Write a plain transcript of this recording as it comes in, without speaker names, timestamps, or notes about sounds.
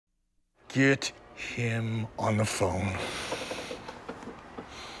Get him on the phone.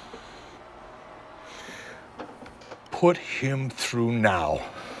 Put him through now.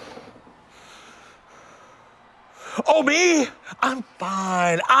 Oh, me? I'm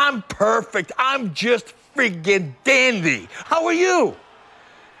fine. I'm perfect. I'm just friggin' dandy. How are you?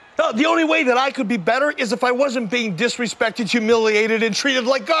 The only way that I could be better is if I wasn't being disrespected, humiliated, and treated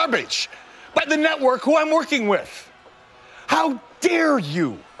like garbage by the network who I'm working with. How dare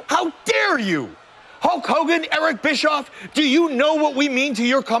you? How dare you? Hulk Hogan, Eric Bischoff, do you know what we mean to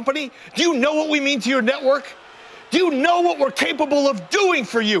your company? Do you know what we mean to your network? Do you know what we're capable of doing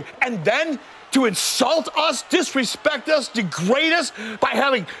for you? And then to insult us, disrespect us, degrade us by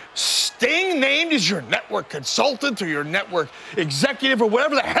having Sting named as your network consultant or your network executive or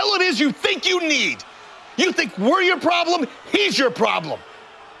whatever the hell it is you think you need. You think we're your problem? He's your problem.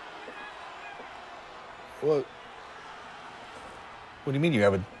 What do you mean you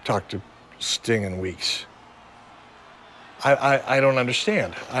haven't talked to Sting in weeks? I don't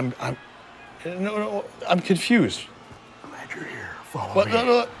understand. I'm confused. I'm glad you're here. Follow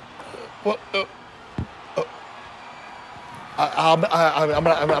me. I'm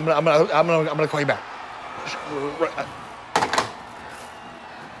gonna call you back.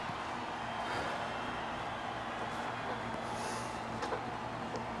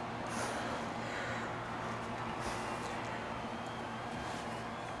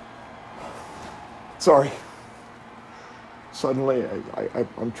 Sorry. Suddenly,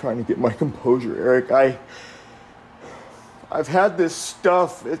 I'm trying to get my composure, Eric. I've had this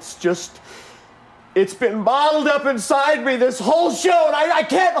stuff. It's been bottled up inside me this whole show, and I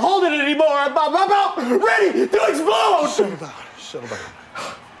can't hold it anymore. I'm about ready to explode. Settle down.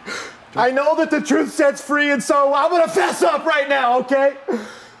 I know that the truth sets free, and so I'm gonna fess up right now, okay?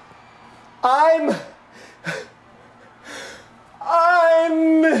 I'm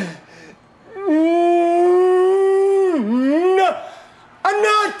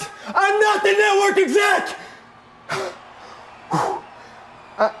not the network exec!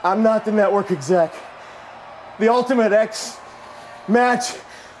 I'm not the network exec. The Ultimate X match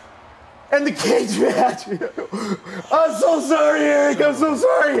and the cage match. I'm so sorry, Eric. I'm so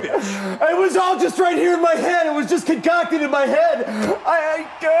sorry. It was all just right here in my head. It was just concocted in my head. I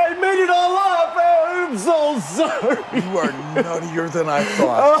made it all up. I'm so sorry. You are nuttier than I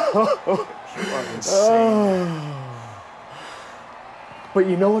thought. You are insane. But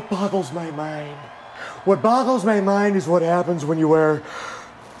you know what boggles my mind? What boggles my mind is what happens when you wear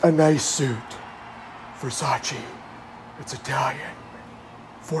a nice suit. Versace. It's Italian.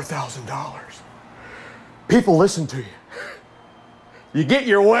 $4,000. People listen to you. You get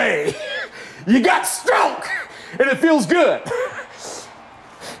your way. You got stroke. And it feels good.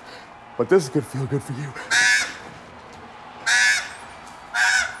 But this is gonna feel good for you.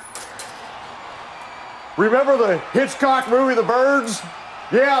 Remember the Hitchcock movie, The Birds?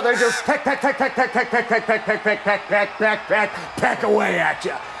 Yeah, they just peck away at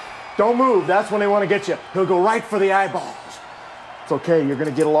you. Don't move, that's when they want to get you. He'll go right for the eyeballs. It's okay, you're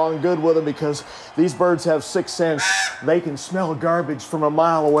gonna get along good with them because these birds have 6th sense. They can smell garbage from a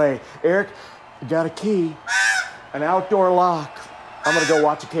mile away. Eric, you got a key, an outdoor lock. I'm gonna go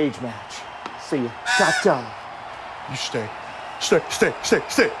watch a cage match. See ya. Cha-cha. You stay.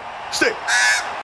 Stay.